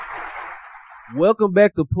Welcome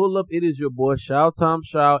back to Pull Up. It is your boy Shaw Tom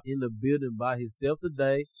Shaw in the building by himself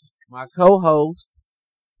today. My co-host,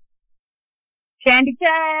 Candy K.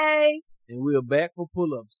 And we are back for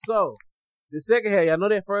Pull Up. So, the second half, y'all know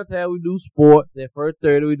that first half we do sports. That first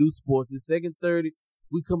 30 we do sports. The second 30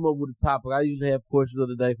 we come up with a topic. I usually have questions of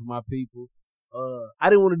the day for my people. I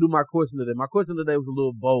didn't want to do my question today. My question today was a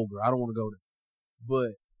little vulgar. I don't want to go there.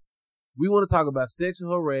 But we want to talk about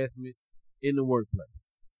sexual harassment in the workplace.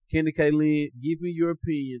 Candy K. Lynn, give me your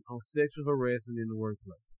opinion on sexual harassment in the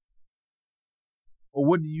workplace. Or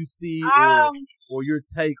what do you see or your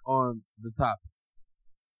take on the topic?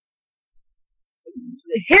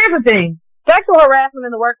 Here's the thing. Sexual harassment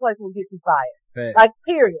in the workplace will get you fired. Facts. Like,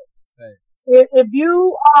 period. Facts. If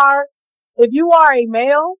you are a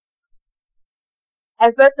male,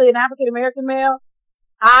 especially an African American male,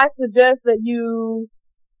 I suggest that you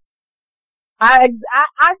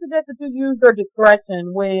use your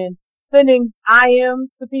discretion when sending IMs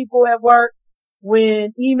to people at work,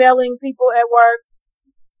 when emailing people at work,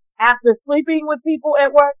 after sleeping with people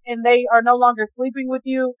at work and they are no longer sleeping with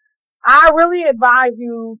you. I really advise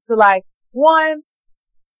you to, like, one,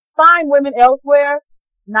 find women elsewhere,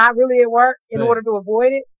 not really at work, in order to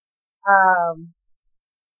avoid it.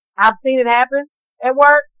 I've seen it happen at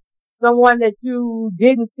work. Someone that you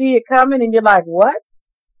didn't see it coming and you're like, what?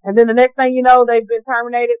 And then the next thing you know, they've been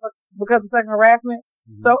terminated because of sexual harassment.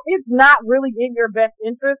 Mm-hmm. So it's not really in your best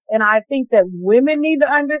interest. And I think that women need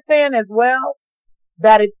to understand as well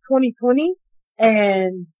that it's 2020.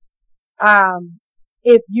 And,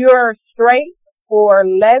 if you're straight or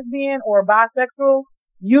lesbian or bisexual,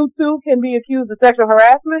 you too can be accused of sexual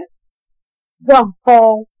harassment.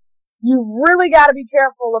 So you really got to be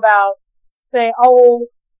careful about saying, oh,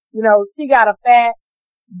 you know, she got a fat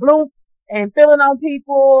bloop and feeling on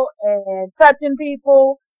people and touching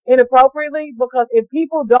people inappropriately, because if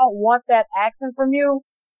people don't want that action from you,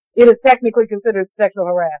 it is technically considered sexual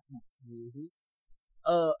harassment.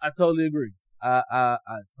 Mm-hmm. I totally agree. I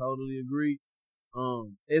totally agree.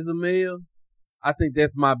 As a male, I think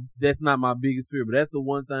that's not my biggest fear, but that's the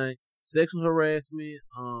one thing. Sexual harassment,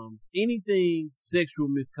 anything sexual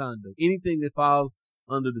misconduct, anything that falls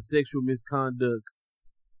under the sexual misconduct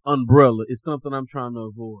umbrella is something I'm trying to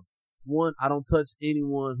avoid. One, I don't touch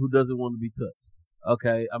anyone who doesn't want to be touched.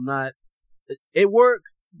 Okay. I'm not at work.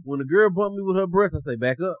 When a girl bumped me with her breast, I say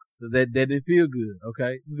back up, because that didn't feel good.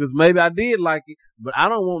 Okay. Because maybe I did like it, but I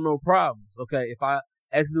don't want no problems. Okay. If I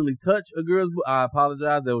accidentally touch a girl's butt, I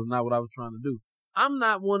apologize. That was not what I was trying to do. I'm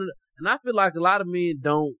not one of the, and I feel like a lot of men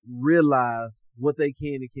don't realize what they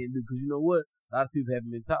can and can't do. Because you know what? A lot of people haven't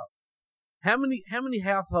been taught. How many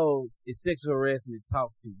households is sexual harassment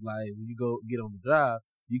taught to? Like, when you go get on the job,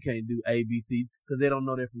 you can't do A, B, C, because they don't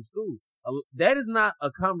know that from school. That is not a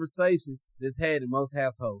conversation that's had in most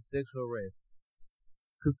households, sexual harassment.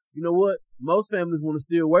 Because you know what? Most families want to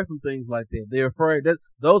steer away from things like that. They're afraid that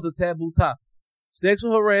those are taboo topics.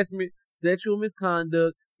 Sexual harassment, sexual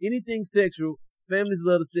misconduct, anything sexual, families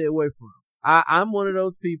love to stay away from. I'm one of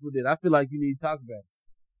those people that I feel like you need to talk about it.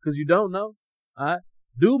 Because you don't know. Alright?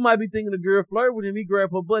 Dude might be thinking a girl flirt with him. He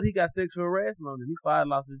grabbed her butt. He got sexual harassment on him. He fired,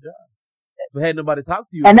 lost his job. But had nobody talk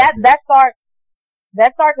to you. And that starts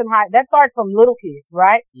from little kids,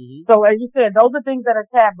 right? Mm-hmm. So as you said, those are things that are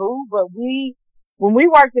taboo. But when I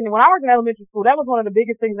worked in elementary school, that was one of the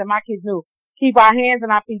biggest things that my kids knew. Keep our hands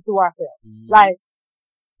and our feet to ourselves. Mm-hmm. Like,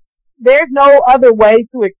 there's no other way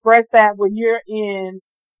to express that when you're in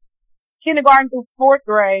kindergarten through fourth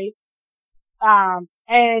grade, and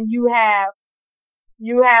you have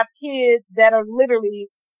kids that are literally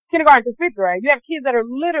kindergarten to fifth grade. You have kids that are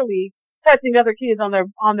literally touching other kids on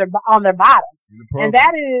their bottom. And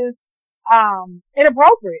that is,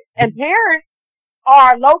 inappropriate. And parents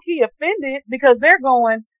are low key offended because they're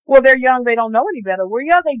going, well, they're young. They don't know any better. Well,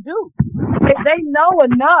 yeah, they do. They know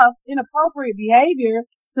enough inappropriate behavior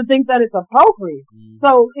to think that it's appropriate. Mm-hmm.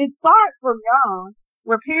 So it starts from young,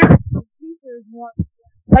 where parents and teachers want to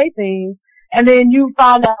play things. And then you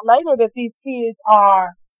find out later that these kids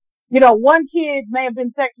are, you know, one kid may have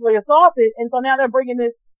been sexually assaulted, and so now they're bringing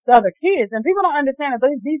this to other kids. And people don't understand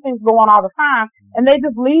that these things go on all the time, and they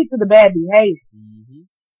just lead to the bad behavior. Mm-hmm.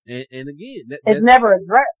 And again, it's never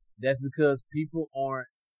addressed. That's because people aren't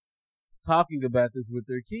talking about this with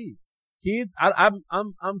their kids. Kids, I'm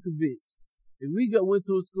convinced. If we went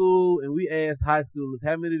to a school and we asked high schoolers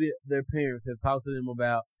how many of their parents have talked to them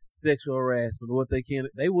about sexual harassment or what they can,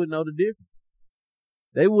 they wouldn't know the difference.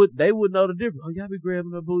 They would know the difference. Oh, y'all be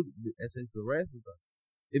grabbing her booty. That's sexual harassment though.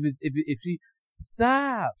 If she,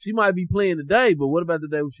 stop. She might be playing today, but what about the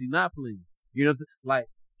day when she's not playing? You know what I'm saying? Like,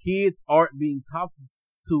 kids aren't being talked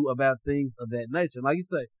to about things of that nature. Like you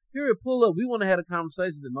say, here at Pull Up, we want to have a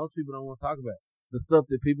conversation that most people don't want to talk about. The stuff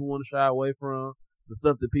that people want to shy away from, the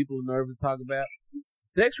stuff that people are nervous to talk about.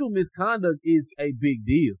 Sexual misconduct is a big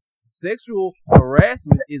deal. Sexual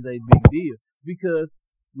harassment is a big deal because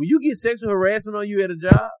when you get sexual harassment on you at a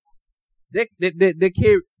job, that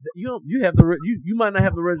carry, you might not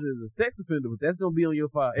have to register as a sex offender, but that's going to be on your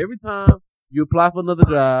file. Every time you apply for another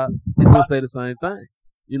job, it's going to say the same thing,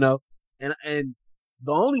 and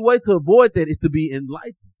the only way to avoid that is to be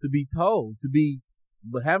enlightened, to be told,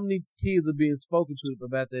 but how many kids are being spoken to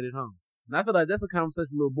about that at home? And I feel like that's a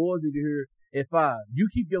conversation little boys need to hear at 5. You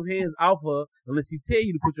keep your hands off her unless she tell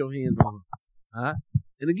you to put your hands on her. Alright?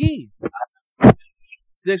 And again,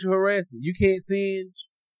 sexual harassment. You can't send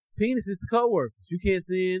penises to coworkers. You can't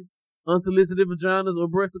send unsolicited vaginas or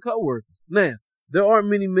breasts to coworkers. Now, there aren't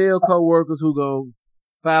many male coworkers who go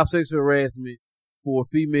file sexual harassment for a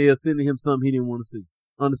female sending him something he didn't want to see.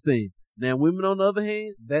 Understand? Now, women on the other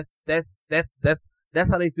hand, that's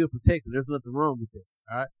how they feel protected. There's nothing wrong with that.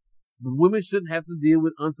 Alright? But women shouldn't have to deal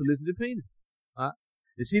with unsolicited penises. Alright?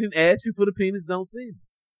 If she didn't ask you for the penis, don't send it.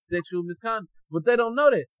 Sexual misconduct. But they don't know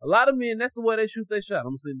that. A lot of men, that's the way they shoot their shot. I'm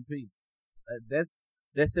gonna send the penis.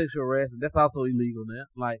 That's sexual harassment. That's also illegal now.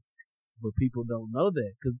 But people don't know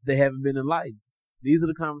that because they haven't been enlightened. These are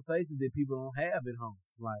the conversations that people don't have at home.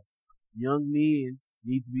 Young men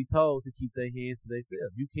need to be told to keep their hands to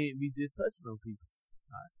themselves. You can't be just touching on people.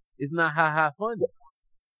 Alright? It's not high funny.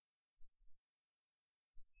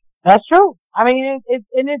 That's true. I mean,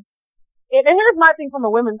 and here's my thing from a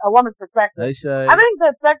woman's perspective. Hey, Shay. I think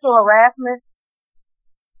that sexual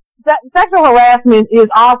harassment is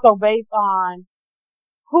also based on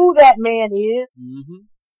who that man is,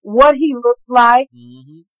 what he looks like,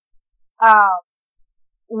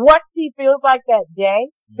 what he feels like that day,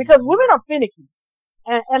 because women are finicky.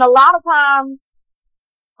 And a lot of times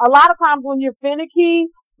when you're finicky,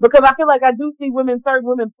 because I feel like I do see certain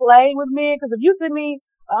women play with men, because if you send me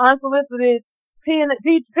an unsolicited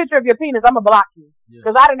picture of your penis, I'm gonna block you.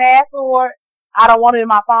 Because I didn't ask for it, I don't want it in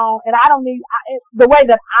my phone, and I don't need, the way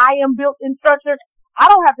that I am built and structured, I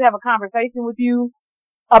don't have to have a conversation with you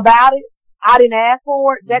about it. I didn't ask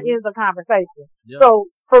for it. That is a conversation. Yep. So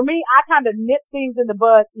for me, I kind of nip things in the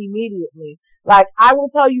bud immediately. I will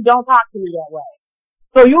tell you, don't talk to me that way.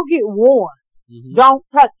 So you'll get warned. Don't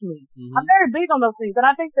touch me. I'm very big on those things. And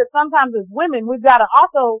I think that sometimes as women, we've got to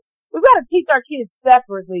teach our kids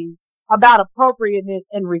separately about appropriateness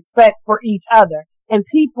and respect for each other and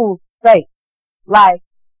people's space.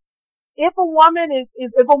 If a woman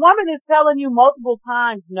is telling you multiple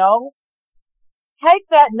times no, take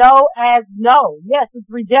that no as no. Yes, it's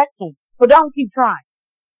rejection, but don't keep trying.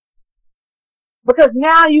 Because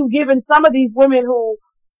now you've given some of these women who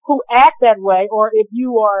act that way, or if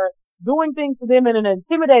you are doing things to them in an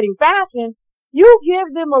intimidating fashion, you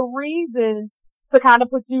give them a reason to kind of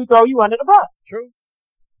throw you under the bus.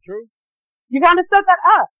 True. You kind of set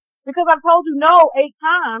that up. Because I've told you no 8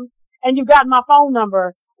 times, and you've got my phone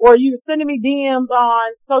number, or you're sending me DMs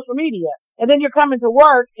on social media, and then you're coming to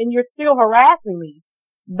work and you're still harassing me.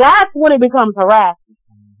 That's when it becomes harassment,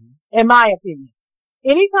 in my opinion.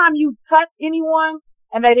 Anytime you touch anyone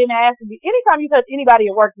and they didn't ask you, anytime you touch anybody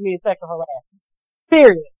at work, to me, it's sexual harassment.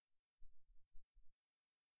 Period.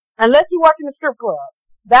 Unless you work in a strip club.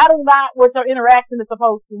 That is not what your interaction is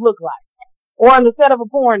supposed to look like. Or on the set of a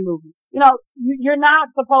porn movie. You're not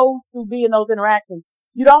supposed to be in those interactions.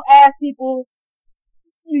 You don't ask people.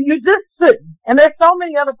 You just shouldn't. And there's so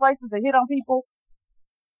many other places to hit on people.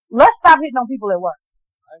 Let's stop hitting on people at work.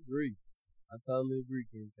 I agree. I totally agree,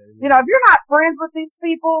 Kim K. If you're not friends with these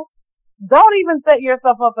people, don't even set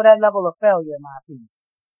yourself up for that level of failure, in my opinion.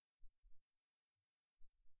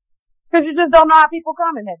 Because you just don't know how people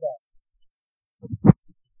come in that day.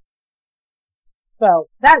 So,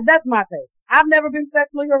 that's my take. I've never been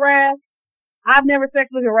sexually harassed. I've never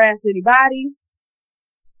sexually harassed anybody.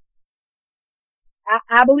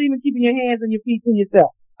 I believe in keeping your hands and your feet to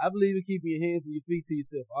yourself. I believe in keeping your hands and your feet to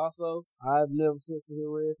yourself. Also, I've never sexually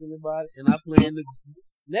harassed anybody, and I plan to.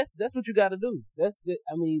 That's what you got to do. But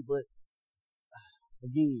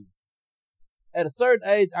again, at a certain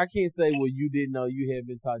age, I can't say, well, you didn't know, you had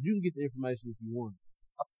been taught. You can get the information if you want,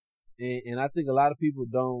 and I think a lot of people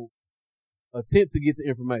don't attempt to get the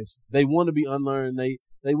information. They want to be unlearned. They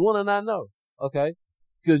want to not know. Okay,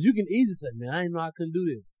 because you can easily say, man, I didn't know I couldn't do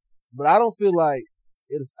this, but I don't feel like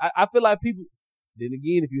it's. I feel like people. Then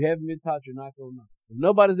again, if you haven't been taught, you're not gonna know. If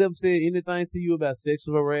nobody's ever said anything to you about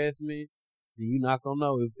sexual harassment, then you're not gonna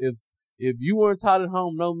know. If you weren't taught at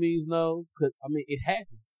home, no means no. Cause, it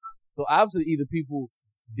happens. So obviously either people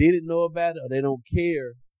didn't know about it or they don't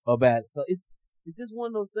care about it. So it's just one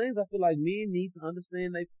of those things. I feel like men need to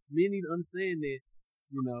understand that,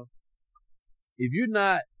 you know, if you're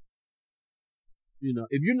not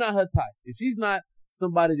her type, if she's not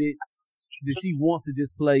somebody that she wants to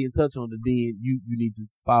just play and touch on, then you need to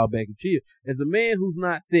fall back and chill. As a man who's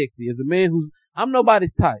not sexy, I'm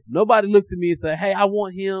nobody's type. Nobody looks at me and say, hey, I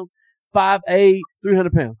want him 5'8",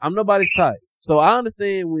 300 pounds. I'm nobody's type. So I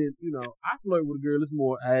understand when, I flirt with a girl, it's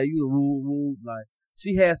more, hey, woo, like,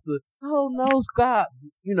 she has to, oh no, stop,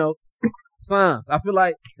 signs. I feel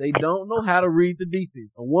like they don't know how to read the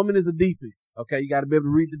defense. A woman is a defense. Okay. You got to be able to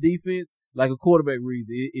read the defense like a quarterback reads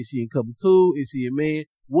it. Is she in cover 2? Is she a man?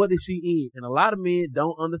 What is she in? And a lot of men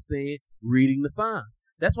don't understand reading the signs.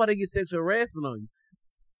 That's why they get sexual harassment on you.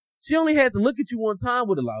 She only had to look at you one time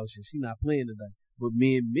with a loud shit. She not playing today. But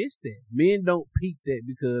men miss that. Men don't peep that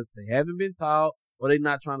because they haven't been taught or they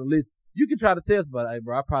not trying to listen. You can try to tell somebody, hey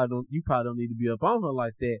bro, you probably don't need to be up on her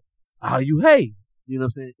like that. Oh, you hate. You know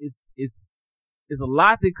what I'm saying? It's a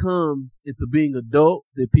lot that comes into being adult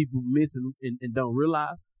that people miss and don't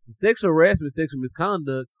realize. And sexual harassment, sexual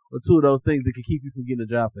misconduct are two of those things that can keep you from getting a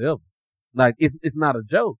job forever. Like, it's not a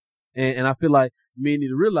joke. And I feel like men need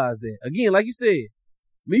to realize that. Again, like you said,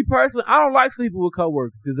 me personally, I don't like sleeping with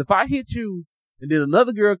coworkers because if I hit you and then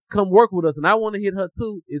another girl come work with us and I want to hit her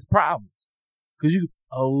too, it's problems. Cause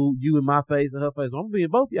you in my face and her face. I'm gonna be in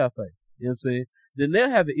both of y'all face. You know what I'm saying? Then they'll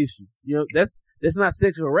have an issue. That's not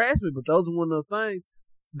sexual harassment, but those are one of those things.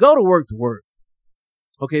 Go to work.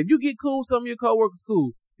 Okay, if you get cool, some of your coworkers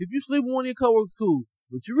cool. If you sleep with one of your coworkers, cool.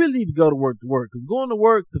 But you really need to go to work. Cause going to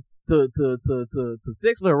work to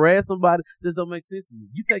sexually harass somebody just don't make sense to me.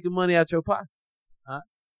 You taking money out your pockets. Huh?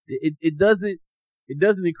 It doesn't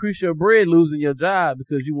increase your bread losing your job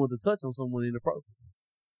because you want to touch on someone inappropriate.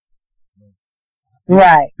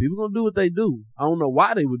 Right. People gonna do what they do. I don't know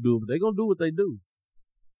why they would do it, but they gonna do what they do.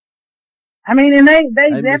 I mean, and they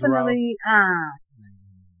definitely,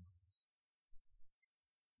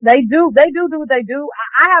 they do what they do.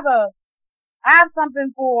 I have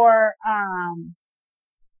something for,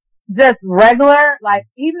 just regular, like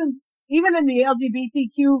even in the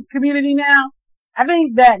LGBTQ community now, I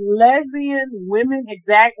think that lesbian women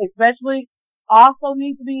especially also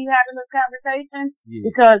need to be having this conversation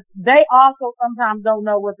because they also sometimes don't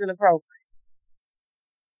know what's inappropriate.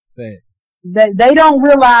 Facts. They don't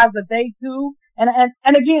realize that they too, and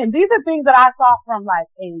again, these are things that I saw from like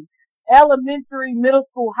a elementary, middle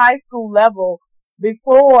school, high school level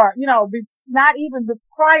before, not even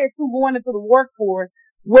prior to going into the workforce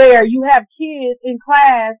where you have kids in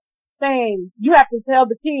class saying, you have to tell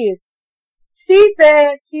the kids, she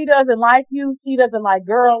said she doesn't like you, she doesn't like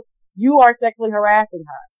girls, you are sexually harassing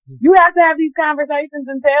her. You have to have these conversations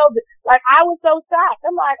and tell them. Like, I was so shocked.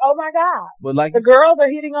 I'm like, oh my God. But like the girls are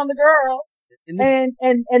hitting on the girls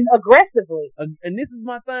and aggressively. And this is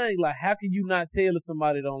my thing. Like, how can you not tell if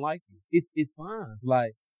somebody don't like you? It's signs.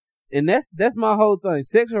 Like, and that's my whole thing.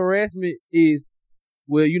 Sexual harassment is,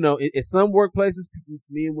 well, at some workplaces,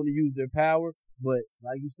 men want to use their power, but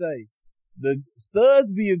like you say, the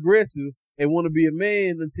studs be aggressive and want to be a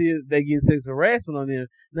man until they get sexual harassment on them.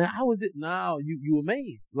 Now, how is it? Now you a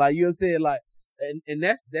man. Like, you know what I'm saying? Like, and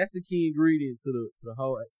that's the key ingredient to the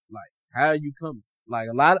whole, like, how are you coming? Like,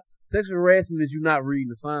 a lot of sexual harassment is you not reading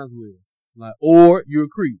the signs well. Like, or you're a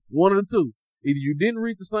creep. One of the two. Either you didn't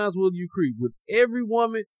read the signs well, you creep. With every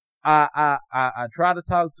woman I try to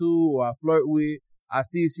talk to or I flirt with, I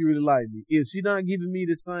see if she really like me. If she not giving me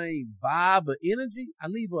the same vibe or energy, I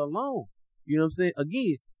leave her alone. You know what I'm saying?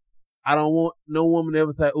 Again, I don't want no woman to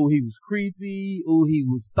ever say, oh, he was creepy. Oh, he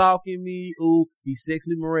was stalking me. Oh, he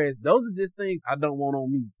sexually harassed. Those are just things I don't want on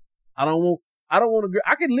me. I don't want a girl.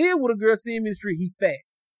 I can live with a girl seeing me in the street. He fat.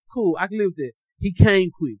 Cool. I can live with that. He came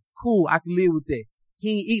quick. Cool. I can live with that.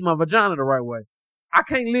 He ain't eat my vagina the right way. I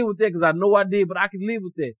can't live with that because I know I did, but I can live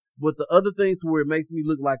with that. But the other things to where it makes me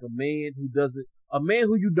look like a man who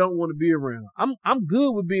you don't want to be around. I'm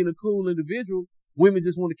good with being a cool individual. Women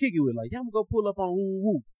just want to kick it with, like, yeah, I'm gonna go pull up on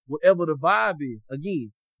woo, whatever the vibe is.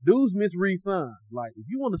 Again, dudes misread signs. Like, if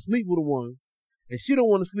you want to sleep with a woman and she don't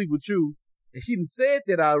want to sleep with you, and she done said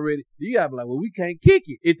that already, you gotta be like, well, we can't kick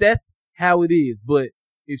it if that's how it is. But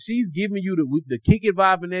if she's giving you the kick it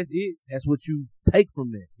vibe and that's it, that's what you take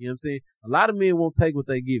from that. You know what I'm saying? A lot of men won't take what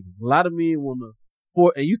they give you. A lot of men want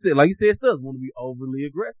to, and you said, like you said, stuff want to be overly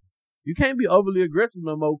aggressive. You can't be overly aggressive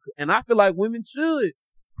no more. And I feel like women should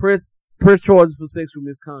press charges for sexual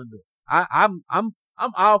misconduct. I'm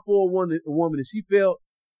all for a woman if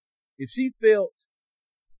she felt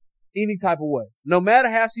any type of way, no matter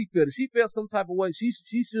how she felt, if she felt some type of way, she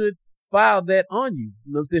should file that on you.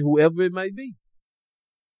 You know what I'm saying? Whoever it may be.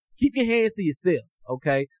 Keep your hands to yourself.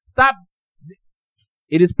 Okay. Stop.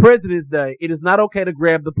 It is President's Day. It is not okay to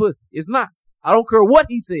grab the pussy. It's not. I don't care what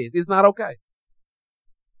he says. It's not okay.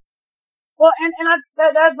 Well,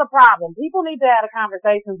 that's the problem. People need to have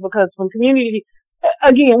conversations because from community,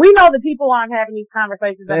 again, we know that people aren't having these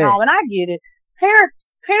conversations at home, and I get it.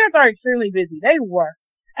 Parents are extremely busy. They work.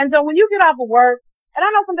 And so when you get off of work, and I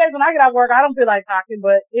know some days when I get off work, I don't feel like talking,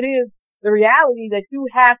 but it is the reality that you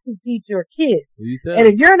have to teach your kids. And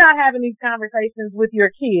if you're not having these conversations with your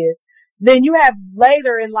kids, then you have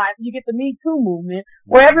later in life, you get the Me Too movement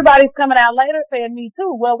where everybody's coming out later saying Me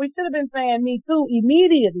Too. Well, we should have been saying Me Too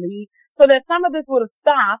immediately so that some of this would have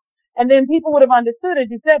stopped and then people would have understood, as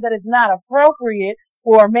you said, that it's not appropriate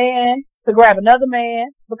for a man to grab another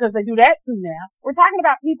man because they do that too now. We're talking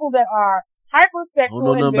about people that are hypersexual. I don't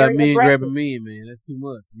know nothing about men aggressive. grabbing men, man. That's too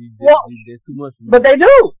much. That's too much for me. But they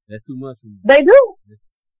do. That's too much for me. They do. That's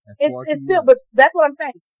it's still, but that's what I'm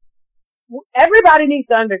saying. Everybody needs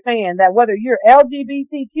to understand that whether you're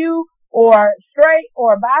LGBTQ or straight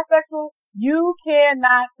or bisexual, you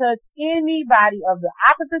cannot touch anybody of the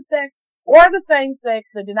opposite sex or the same sex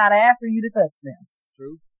that did not ask for you to touch them.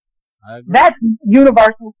 True. I agree. That's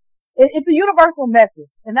universal. It's a universal message.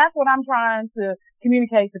 And that's what I'm trying to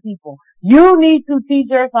communicate to people. You need to teach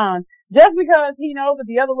your son just because he knows that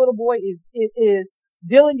the other little boy is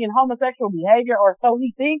dealing in homosexual behavior or so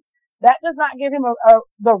he thinks, that does not give him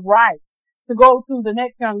the right to go to the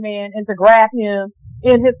next young man and to grab him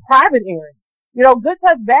in his private area. You know, good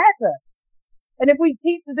touch, bad touch. And if we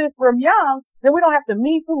teach this from young, then we don't have to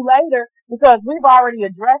Me Too later because we've already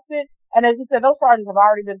addressed it. And as you said, those charges have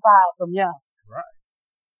already been filed from young. Right.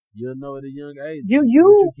 You'll know at a young age what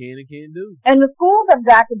you can and can't do. And the schools have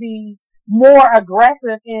got to be more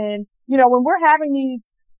aggressive in, you know, when we're having these,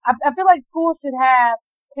 I feel like schools should have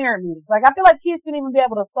parent meetings. Like, I feel like kids shouldn't even be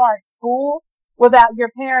able to start school without your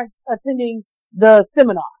parents attending the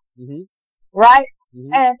seminar. Mm-hmm. Right?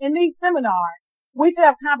 Mm-hmm. And in these seminars, we should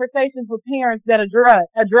have conversations with parents that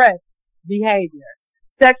address behavior,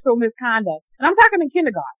 sexual misconduct. And I'm talking in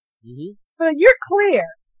kindergarten. Mm-hmm. So that you're clear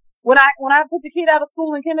when I put the kid out of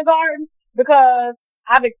school in kindergarten because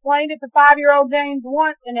I've explained it to 5-year-old James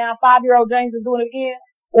once and now 5-year-old James is doing it again.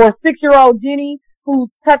 Or 6-year-old Jenny who's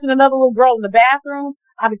touching another little girl in the bathroom.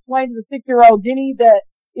 I've explained to the 6-year-old Jenny that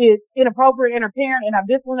is inappropriate in her parent and I've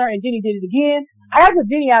disciplined her and Jenny did it again. I got to put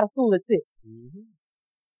Jenny out of school at 6. Mm-hmm.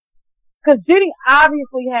 Cause Jenny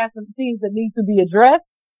obviously has some things that need to be addressed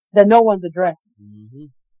that no one's addressing.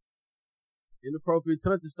 Mm-hmm. Inappropriate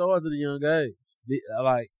touching starts at a young age.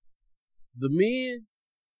 Like, the men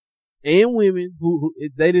and women who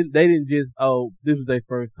they didn't just, this was their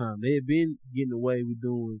first time. They had been getting away with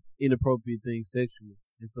doing inappropriate things sexually.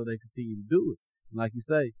 And so they continue to do it. And like you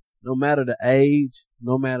say, no matter the age,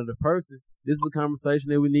 no matter the person, this is a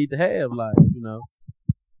conversation that we need to have. Like, you know,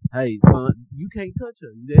 hey, son, you can't touch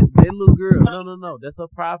her. That little girl. No. That's her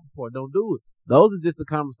private part. Don't do it. Those are just the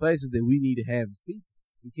conversations that we need to have as people.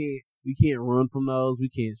 We can't run from those. We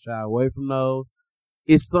can't shy away from those.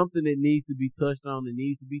 It's something that needs to be touched on. That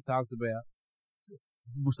needs to be talked about.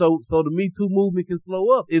 So the Me Too movement can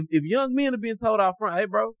slow up. If young men are being told out front, hey,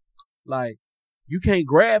 bro, like, you can't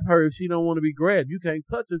grab her if she don't want to be grabbed. You can't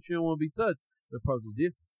touch her if she don't want to be touched. The approach is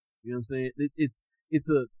different. You know what I'm saying?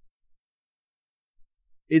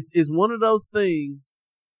 It's one of those things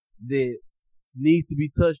that needs to be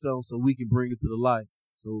touched on so we can bring it to the light.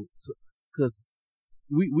 So cause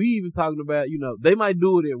we even talking about, you know, they might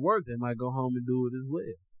do it at work. They might go home and do it as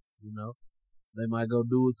well. You know, they might go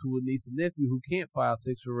do it to a niece and nephew who can't file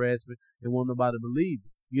sexual harassment and want nobody to believe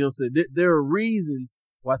it. You know what I'm saying? There are reasons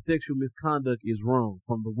why sexual misconduct is wrong,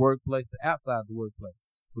 from the workplace to outside the workplace.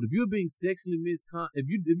 But if you're being sexually if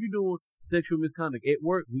you're doing sexual misconduct at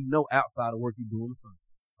work, we know outside of work you're doing the same.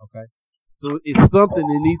 Okay? So it's something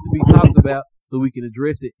that needs to be talked about so we can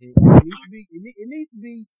address it. And it needs to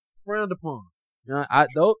be frowned upon. You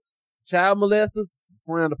know, child molesters,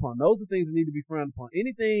 frowned upon. Those are things that need to be frowned upon.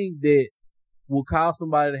 Anything that will cause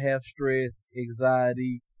somebody to have stress,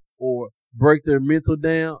 anxiety, or break their mental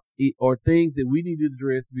down, or things that we need to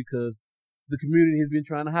address because the community has been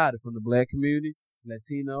trying to hide it, from the black community,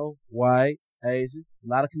 Latino, white, Asian. A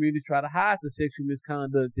lot of communities try to hide the sexual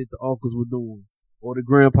misconduct that the uncles were doing or the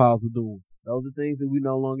grandpas were doing. Those are things that we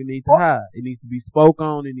no longer need to hide. It needs to be spoke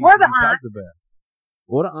on. It needs to be talked about.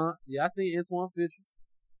 Or the aunts. Yeah, I seen Antoine Fisher.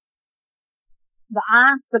 The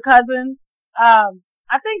aunts, the cousins.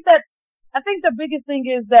 I think the biggest thing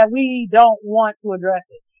is that we don't want to address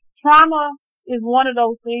it. Trauma is one of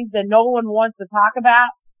those things that no one wants to talk about.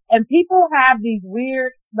 And people have these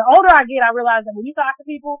weird, the older I get, I realize that when you talk to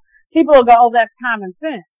people will go, oh, that's common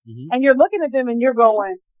sense. Mm-hmm. And you're looking at them and you're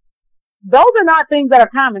going, those are not things that are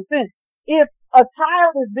common sense. If a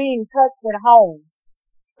child is being touched at home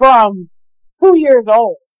from 2 years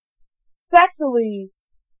old, sexually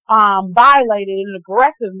violated in an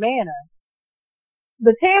aggressive manner,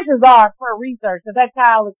 the chances are, per research, that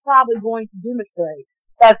child is probably going to demonstrate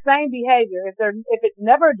that same behavior. If it's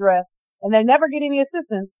never addressed and they never get any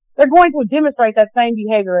assistance, they're going to demonstrate that same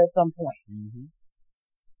behavior at some point. Mm-hmm.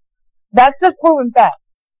 That's just proven fact.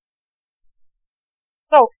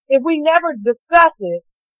 So if we never discuss it,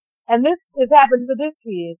 and this has happened to this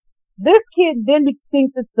kid then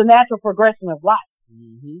thinks it's the natural progression of life.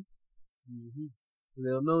 Mm-hmm. Mm-hmm. They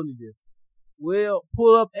don't know any different. Well,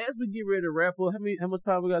 pull up as we get ready to wrap up. How much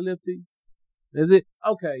time we got left, T? Is it?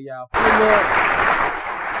 Okay, y'all. Pull up.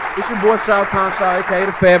 It's your boy Shaw Tom Shaw, aka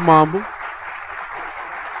the Fat Mamba.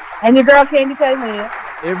 And your girl Candy K. Lynn.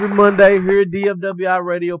 Every Monday here at DFWI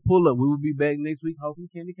Radio. Pull up. We will be back next week. Hopefully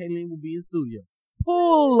Candy K. Lynn will be in studio.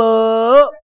 Pull up.